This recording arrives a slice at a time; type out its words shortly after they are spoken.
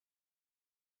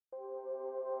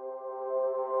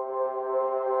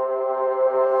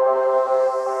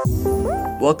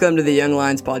Welcome to the Young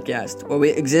Lions Podcast, where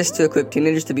we exist to equip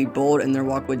teenagers to be bold in their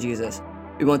walk with Jesus.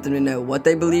 We want them to know what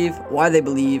they believe, why they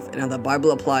believe, and how the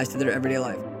Bible applies to their everyday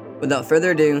life. Without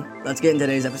further ado, let's get into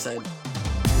today's episode.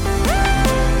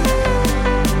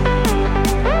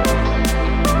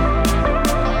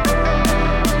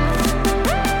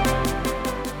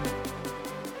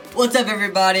 What's up,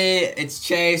 everybody? It's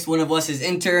Chase, one of Wes's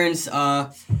interns.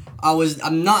 I'm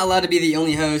not allowed to be the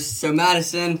only host, so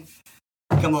Madison,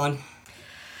 come on.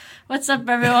 What's up,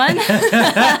 everyone?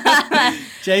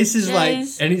 Chase is like,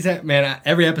 anytime, man,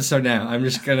 every episode now, I'm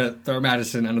just going to throw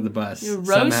Madison under the bus. You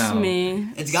roast somehow. me.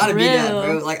 It's got to be that,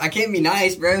 bro. Like, I can't be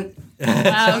nice, bro.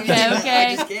 Wow,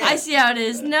 okay. I see how it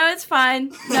is. No, it's fine.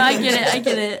 No, I get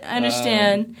it. I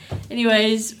understand.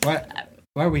 Anyways. Why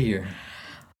are we here?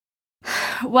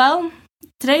 Well,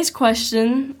 today's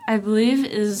question, I believe,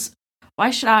 is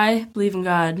why should I believe in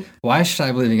God? Why should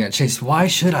I believe in God? Chase, why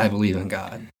should I believe in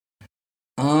God?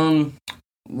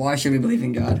 Why should we believe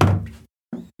in God?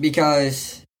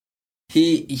 Because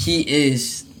he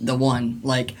is the one.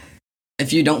 Like,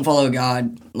 if you don't follow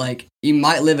God, like, you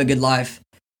might live a good life,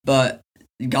 but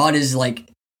God is, like,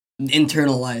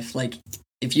 eternal life. Like,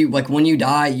 if you, like, when you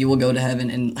die, you will go to heaven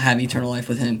and have eternal life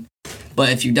with him. But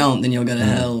if you don't, then you'll go to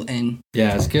hell, and...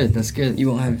 Yeah, that's good. You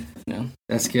won't have,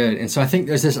 That's good. And so I think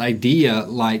there's this idea,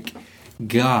 like,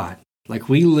 God. Like,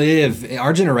 we live,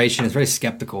 our generation is very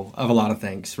skeptical of a lot of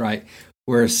things, right?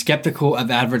 We're skeptical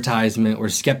of advertisement. We're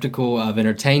skeptical of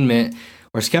entertainment.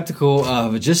 We're skeptical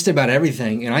of just about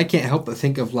everything. And I can't help but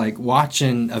think of, like,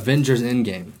 watching Avengers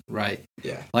Endgame, right?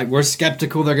 Yeah. Like, we're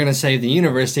skeptical they're going to save the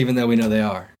universe, even though we know they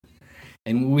are.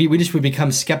 And we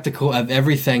become skeptical of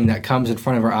everything that comes in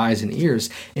front of our eyes and ears.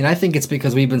 And I think it's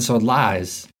because we've been sold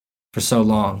lies for so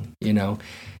long,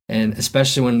 and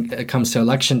especially when it comes to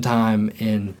election time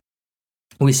and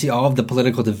we see all of the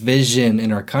political division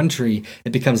in our country,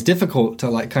 it becomes difficult to,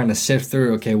 like, kind of sift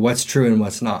through, okay, what's true and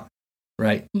what's not,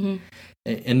 right? Mm-hmm.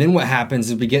 And then what happens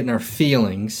is we get in our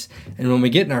feelings, and when we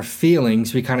get in our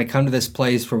feelings, we kind of come to this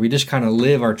place where we just kind of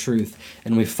live our truth,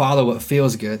 and we follow what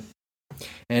feels good.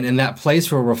 And in that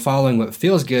place where we're following what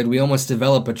feels good, we almost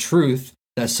develop a truth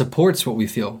that supports what we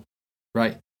feel,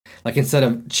 right? Like, instead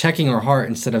of checking our heart,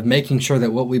 instead of making sure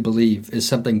that what we believe is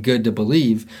something good to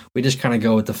believe, we just kind of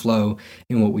go with the flow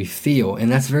in what we feel.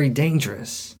 And that's very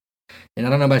dangerous. And I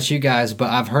don't know about you guys, but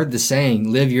I've heard the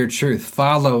saying, live your truth,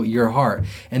 follow your heart.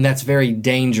 And that's very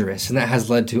dangerous. And that has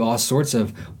led to all sorts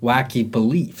of wacky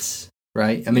beliefs,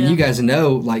 right? I mean, You guys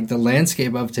know, like, the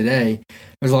landscape of today,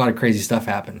 there's a lot of crazy stuff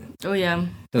happening. Oh, yeah.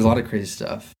 There's a lot of crazy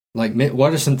stuff. Like,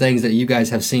 what are some things that you guys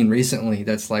have seen recently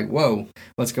that's like, whoa,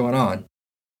 what's going on?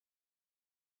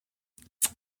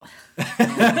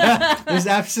 There's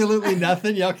absolutely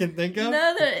nothing y'all can think of?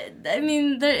 No,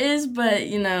 there is, but,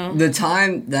 The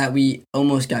time that we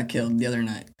almost got killed the other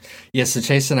night. Yeah, so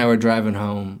Chase and I were driving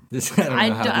home. I don't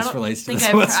know how this relates to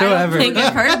this whatsoever. I don't think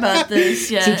I've heard about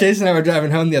this yet. So Chase and I were driving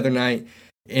home the other night,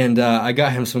 and I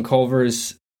got him some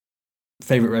Culver's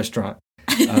favorite restaurant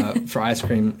for ice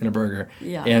cream and a burger.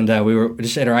 Yeah. And we were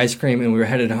just ate our ice cream, and we were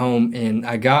headed home, and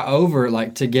I got over,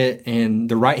 like, to get in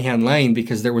the right-hand lane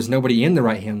because there was nobody in the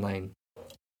right-hand lane.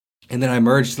 And then I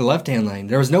merged to the left-hand lane.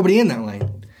 There was nobody in that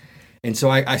lane. And so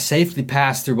I safely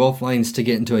passed through both lanes to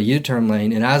get into a U-turn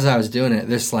lane. And as I was doing it,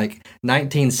 this, like,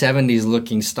 1970s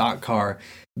looking stock car,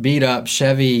 beat up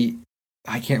Chevy,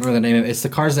 I can't remember the name of it. It's the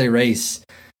cars they race,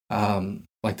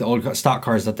 like the old stock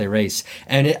cars that they race.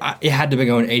 And it had to be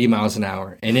going 80 miles an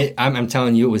hour. And I'm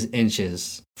telling you, it was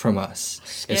inches from us.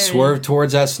 Scary. It swerved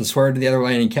towards us and swerved to the other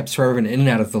lane and kept swerving in and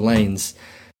out of the lanes,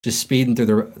 just speeding through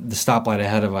the stoplight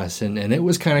ahead of us. And it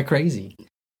was kind of crazy.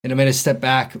 And it made us step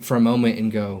back for a moment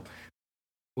and go,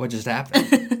 what just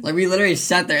happened? Like, we literally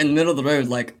sat there in the middle of the road,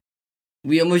 like,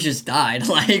 we almost just died.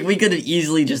 Like, we could have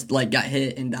easily just, like, got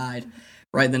hit and died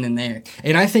right then and there.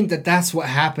 And I think that that's what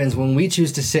happens when we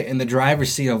choose to sit in the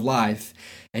driver's seat of life.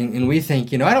 And we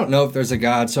think, I don't know if there's a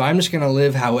God, so I'm just going to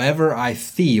live however I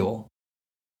feel.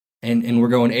 And we're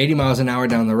going 80 miles an hour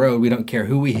down the road. We don't care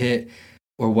who we hit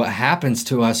or what happens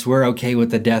to us. We're okay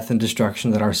with the death and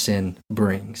destruction that our sin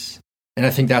brings. And I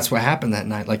think that's what happened that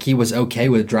night. Like, he was okay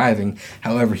with driving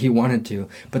however he wanted to.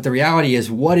 But the reality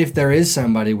is, what if there is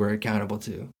somebody we're accountable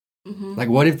to? Mm-hmm. Like,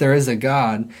 what if there is a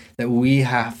God that we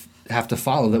have to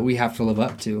follow, that we have to live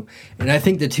up to? And I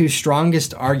think the two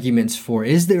strongest arguments for,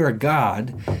 is there a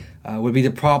God, would be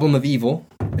the problem of evil.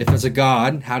 If there's a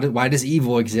God, why does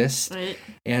evil exist? Right.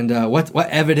 And what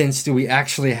evidence do we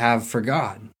actually have for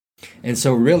God? And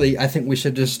so really, I think we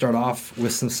should just start off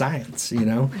with some science,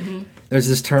 Mm-hmm. There's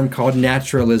this term called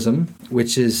naturalism,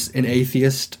 which is an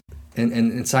atheist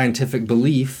and scientific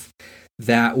belief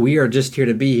that we are just here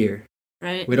to be here.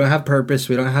 Right. We don't have purpose.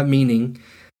 We don't have meaning.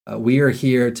 We are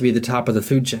here to be the top of the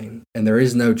food chain, and there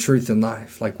is no truth in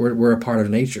life. Like we're a part of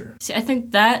nature. See, I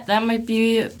think that might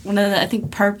be one of the. I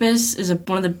think purpose is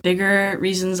one of the bigger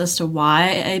reasons as to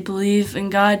why I believe in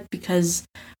God, because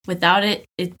without it,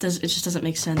 it just doesn't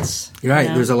make sense. You're right. You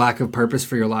know? There's a lack of purpose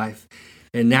for your life,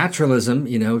 and naturalism,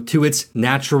 to its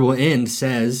natural end,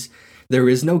 says there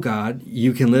is no God.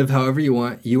 You can live however you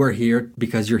want. You are here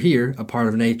because you're here, a part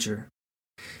of nature.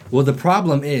 Well, the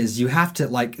problem is you have to,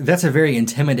 that's a very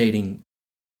intimidating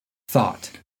thought,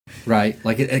 right?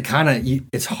 Like it kind of,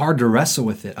 it's hard to wrestle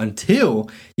with it until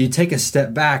you take a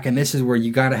step back, and this is where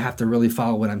you have to really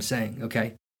follow what I'm saying,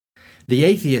 okay? The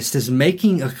atheist is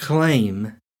making a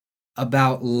claim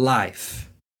about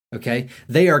life, okay?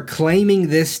 They are claiming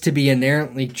this to be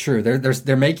inherently true.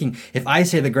 They're making, if I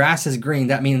say the grass is green,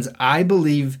 that means I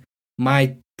believe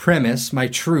my premise, my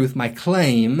truth, my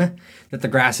claim that the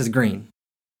grass is green.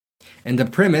 And the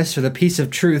premise or the piece of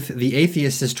truth the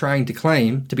atheist is trying to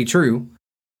claim to be true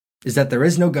is that there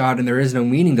is no God and there is no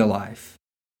meaning to life,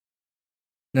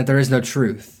 and that there is no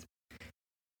truth.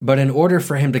 But in order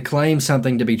for him to claim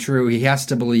something to be true, he has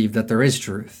to believe that there is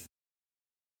truth.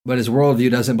 But his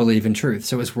worldview doesn't believe in truth,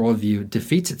 so his worldview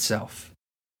defeats itself.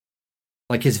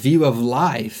 Like his view of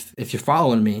life, if you're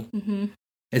following me,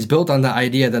 is built on the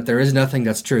idea that there is nothing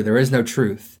that's true. There is no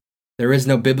truth. There is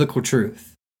no biblical truth.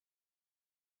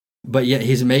 But yet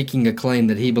he's making a claim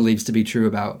that he believes to be true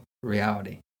about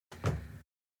reality.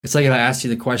 It's like if I asked you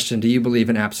the question, do you believe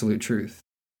in absolute truth?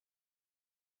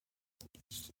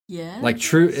 Yeah. Like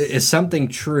true, is something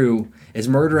true? Is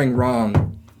murdering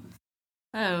wrong?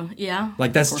 Oh, yeah.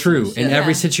 Like that's true in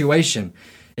every situation.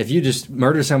 If you just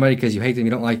murder somebody because you hate them,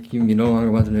 you don't like them, you no longer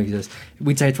want them to exist,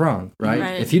 we'd say it's wrong,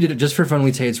 right? If you did it just for fun,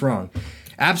 we'd say it's wrong.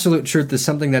 Absolute truth is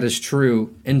something that is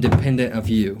true independent of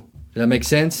you. Does that make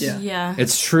sense? Yeah.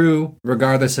 It's true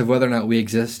regardless of whether or not we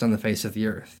exist on the face of the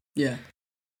earth. Yeah.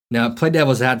 Now, play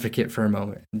devil's advocate for a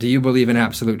moment. Do you believe in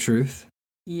absolute truth?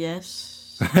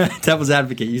 Yes. Devil's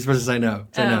advocate. You're supposed to say no.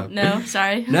 Say no. No,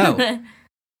 sorry. No.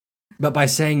 But by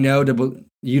saying no,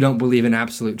 you don't believe in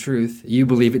absolute truth. You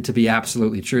believe it to be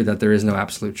absolutely true, that there is no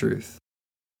absolute truth.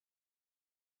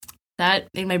 That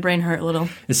made my brain hurt a little.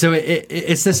 And so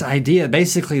it's this idea,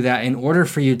 basically, that in order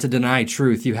for you to deny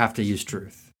truth, you have to use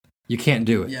truth. You can't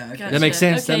do it. Yeah, okay. Gotcha. That makes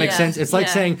sense? Okay, that makes sense? It's like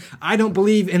saying, I don't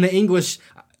believe in the English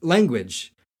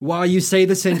language while you say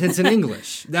the sentence in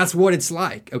English. That's what it's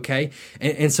like, okay?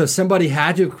 And so somebody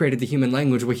had to have created the human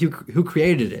language. Well, who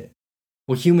created it?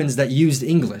 Well, humans that used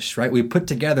English, right? We put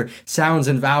together sounds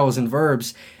and vowels and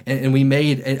verbs, and we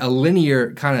made a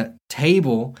linear kind of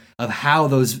table of how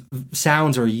those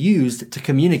sounds are used to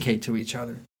communicate to each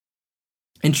other.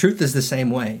 And truth is the same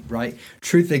way, right?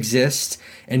 Truth exists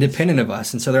independent of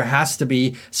us. And so there has to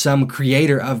be some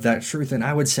creator of that truth. And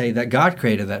I would say that God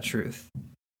created that truth.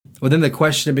 Well, then the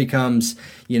question becomes,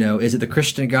 is it the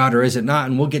Christian God or is it not?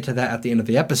 And we'll get to that at the end of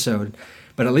the episode.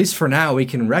 But at least for now, we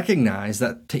can recognize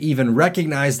that to even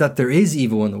recognize that there is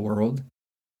evil in the world,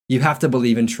 you have to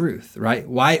believe in truth, right?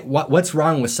 What's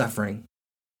wrong with suffering?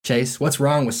 Chase, what's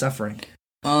wrong with suffering?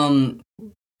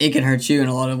 It can hurt you in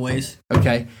a lot of ways.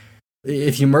 Okay.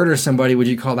 If you murder somebody, would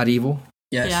you call that evil?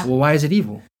 Yes. Yeah. Well, why is it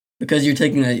evil? Because you're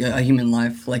taking a human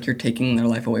life, like you're taking their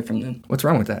life away from them. What's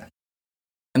wrong with that?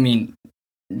 I mean,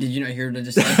 did you not hear to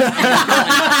just say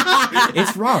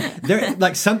It's wrong.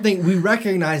 We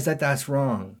recognize that that's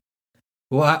wrong.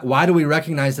 Why do we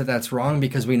recognize that that's wrong?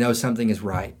 Because we know something is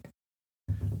right.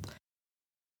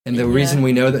 And the reason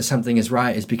we know that something is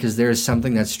right is because there is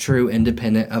something that's true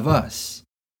independent of us.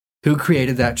 Who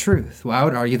created that truth? Well, I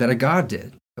would argue that a God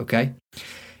did. Okay?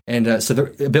 And so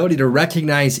the ability to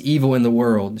recognize evil in the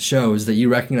world shows that you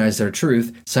recognize their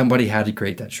truth. Somebody had to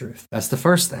create that truth. That's the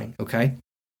first thing, okay?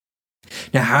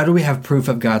 Now, how do we have proof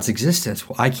of God's existence?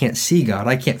 Well, I can't see God.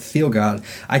 I can't feel God.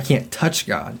 I can't touch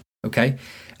God, okay?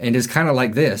 And it's kind of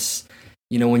like this.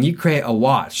 When you create a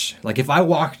watch, like if I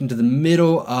walked into the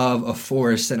middle of a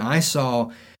forest and I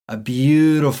saw a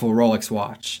beautiful Rolex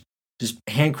watch, just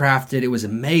handcrafted, it was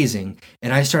amazing,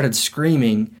 and I started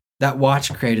screaming, that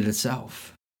watch created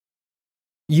itself.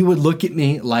 You would look at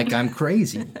me like I'm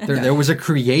crazy. There was a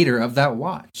creator of that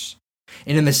watch.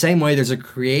 And in the same way, there's a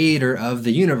creator of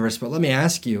the universe. But let me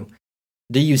ask you,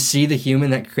 do you see the human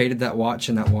that created that watch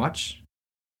in that watch?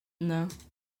 No.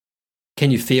 Can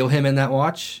you feel him in that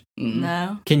watch?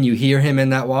 No. Can you hear him in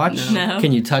that watch? No.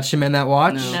 Can you touch him in that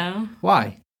watch? No.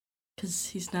 Why? Because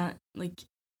he's not,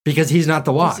 Because he's not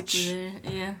the watch.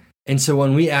 Yeah. And so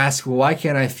when we ask, well, why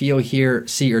can't I feel, hear,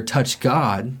 see, or touch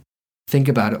God? Think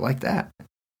about it like that.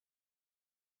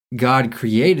 God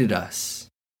created us.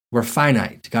 We're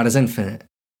finite. God is infinite.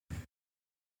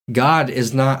 God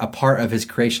is not a part of his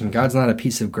creation. God's not a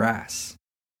piece of grass.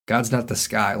 God's not the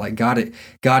sky. Like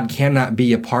God cannot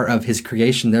be a part of his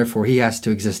creation, therefore he has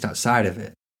to exist outside of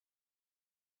it.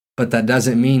 But that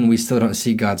doesn't mean we still don't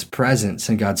see God's presence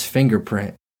and God's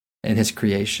fingerprint in his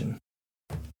creation.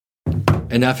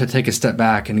 Enough to take a step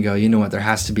back and go, you know what, there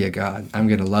has to be a God. I'm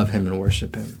going to love him and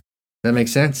worship him. Does that make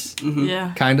sense? Mm-hmm.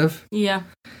 Yeah. Kind of? Yeah.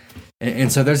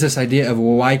 And so there's this idea of,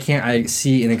 well, why can't I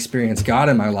see and experience God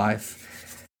in my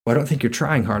life? Well, I don't think you're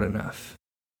trying hard enough.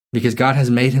 Because God has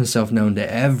made himself known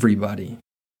to everybody.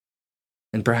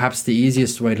 And perhaps the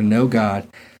easiest way to know God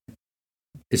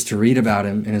is to read about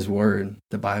him in his word,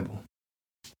 the Bible.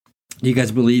 Do you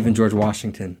guys believe in George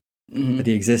Washington? Mm-hmm. That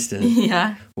he existed?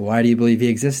 Yeah. Why do you believe he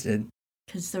existed?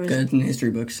 Because there was Good in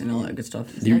history books and all that good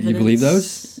stuff. You believe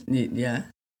those? Yeah.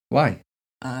 Why?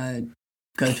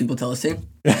 Because people tell us to.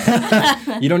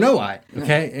 You don't know why,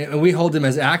 okay? And we hold them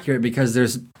as accurate because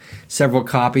there's several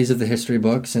copies of the history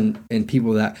books and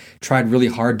people that tried really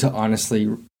hard to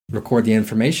honestly record the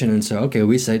information. And so, okay,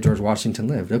 we say George Washington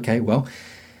lived. Okay, well,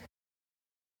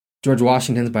 George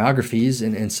Washington's biographies,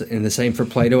 and the same for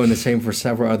Plato and the same for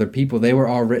several other people, they were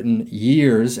all written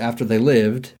years after they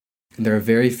lived, and there are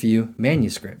very few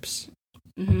manuscripts.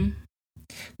 Mm-hmm.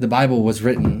 The Bible was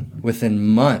written within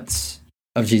months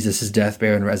of Jesus' death,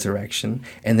 burial, and resurrection,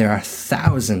 and there are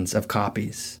thousands of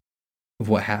copies of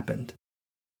what happened.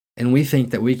 And we think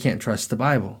that we can't trust the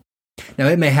Bible. Now,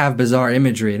 it may have bizarre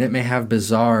imagery, and it may have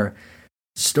bizarre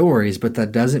stories, but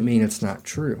that doesn't mean it's not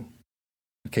true.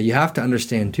 Okay, you have to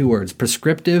understand two words,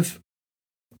 prescriptive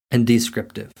and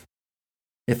descriptive.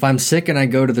 If I'm sick and I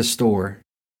go to the store,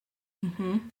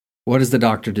 Mm-hmm. what does the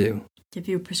doctor do? Give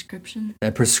you a prescription.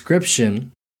 That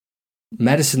prescription,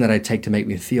 medicine that I take to make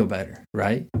me feel better,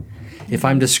 right? If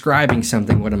I'm describing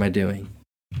something, what am I doing?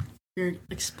 You're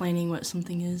explaining what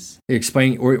something is. You're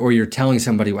explaining, or you're telling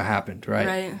somebody what happened, right?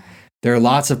 Right. There are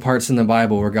lots of parts in the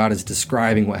Bible where God is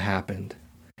describing what happened.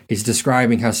 He's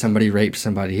describing how somebody raped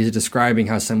somebody. He's describing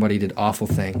how somebody did awful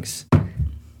things.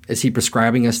 Is he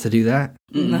prescribing us to do that?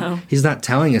 No. He's not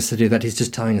telling us to do that. He's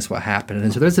just telling us what happened.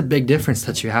 And so there's a big difference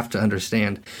that you have to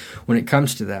understand when it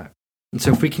comes to that. And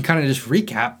so if we can kind of just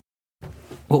recap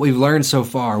what we've learned so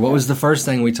far. What was the first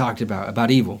thing we talked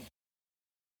about evil?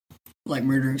 Like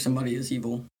murdering somebody is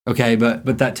evil. Okay, but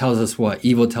that tells us what?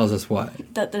 Evil tells us what?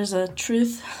 That there's a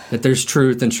truth. That there's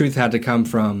truth, and truth had to come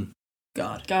from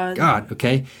God. God,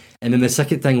 okay? And then the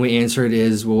second thing we answered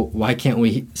is, well, why can't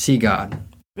we see God?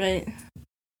 Right.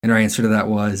 And our answer to that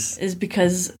was? Is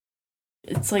because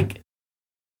it's like,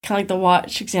 kind of like the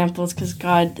watch example, it's because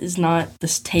God is not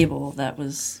this table that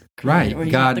was created, right. or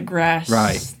God, the grass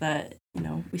right. that,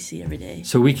 we see every day.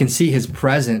 So we can see his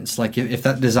presence, like if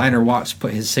that designer watch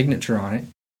put his signature on it,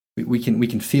 we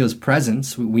can feel his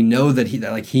presence. We know that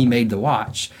he made the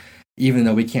watch, even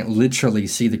though we can't literally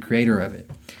see the creator of it.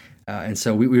 And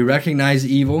so we recognize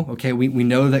evil. Okay, we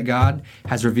know that God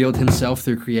has revealed himself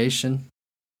through creation,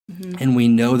 Mm-hmm. and we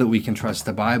know that we can trust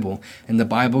the Bible. And the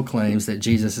Bible claims that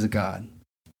Jesus is God.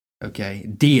 Okay,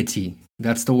 deity.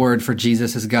 That's the word for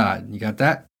Jesus is God. You got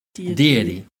that?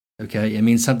 Deity. Okay, it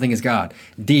means something is God.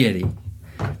 Deity.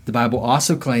 The Bible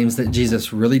also claims that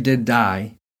Jesus really did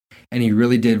die, and he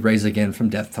really did raise again from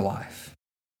death to life.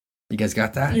 You guys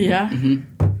got that? Yeah.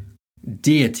 Mm-hmm.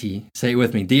 Deity. Say it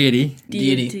with me. Deity.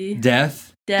 Deity.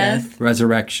 Death.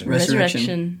 Resurrection.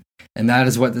 Resurrection. And that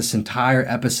is what this entire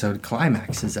episode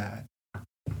climaxes at.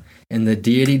 In the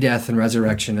deity, death, and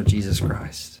resurrection of Jesus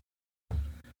Christ.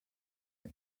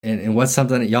 And what's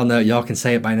something that y'all know, y'all can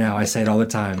say it by now. I say it all the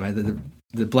time.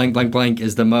 The blank, blank, blank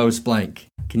is the most blank.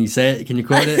 Can you say it? Can you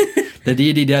quote it? The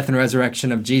deity, death, and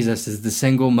resurrection of Jesus is the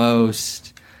single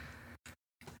most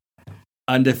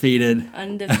undefeated.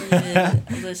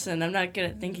 Listen, I'm not good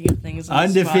at thinking of things on the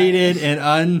Undefeated spot.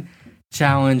 and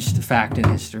unchallenged fact in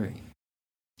history.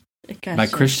 Gotcha. By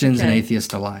Christians and Okay.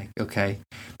 atheists alike, okay?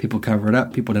 People cover it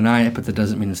up, people deny it, but that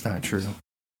doesn't mean it's not true.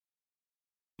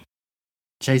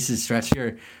 Chase's stretch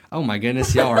here. Oh my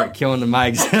goodness, y'all are killing the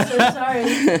mics. So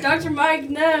sorry. Dr. Mike,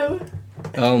 no.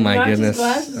 Oh my Knocked his goodness.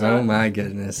 glasses Oh off. my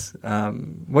goodness.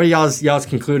 What are y'all's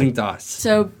concluding thoughts?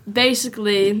 So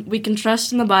basically, we can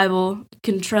trust in the Bible,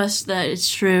 can trust that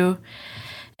it's true,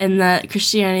 and that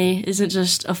Christianity isn't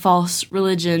just a false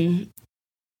religion.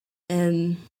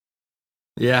 And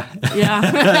Yeah. Yeah.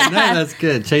 No, that's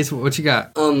good. Chase, what you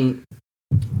got?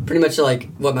 Pretty much like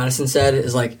what Madison said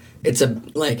is like it's a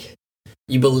like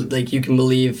you can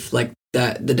believe like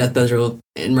that the death, burial,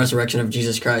 and resurrection of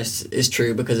Jesus Christ is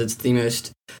true because it's the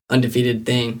most undefeated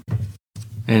thing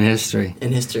In history.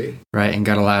 in history. Right, and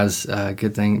God allows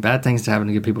bad things to happen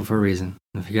to good people for a reason.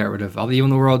 If he got rid of all the evil in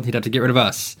the world, he'd have to get rid of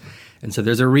us. And so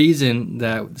there's a reason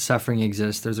that suffering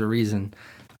exists. There's a reason.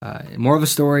 More of the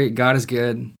story, God is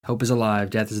good, hope is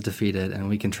alive, death is defeated, and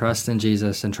we can trust in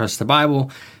Jesus and trust the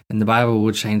Bible, and the Bible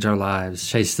will change our lives.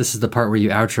 Chase, this is the part where you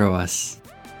outro us.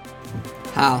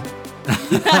 How?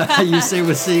 You say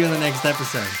we'll see you in the next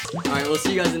episode. All right, we'll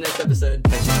see you guys in the next episode.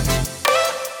 Thanks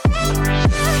so much.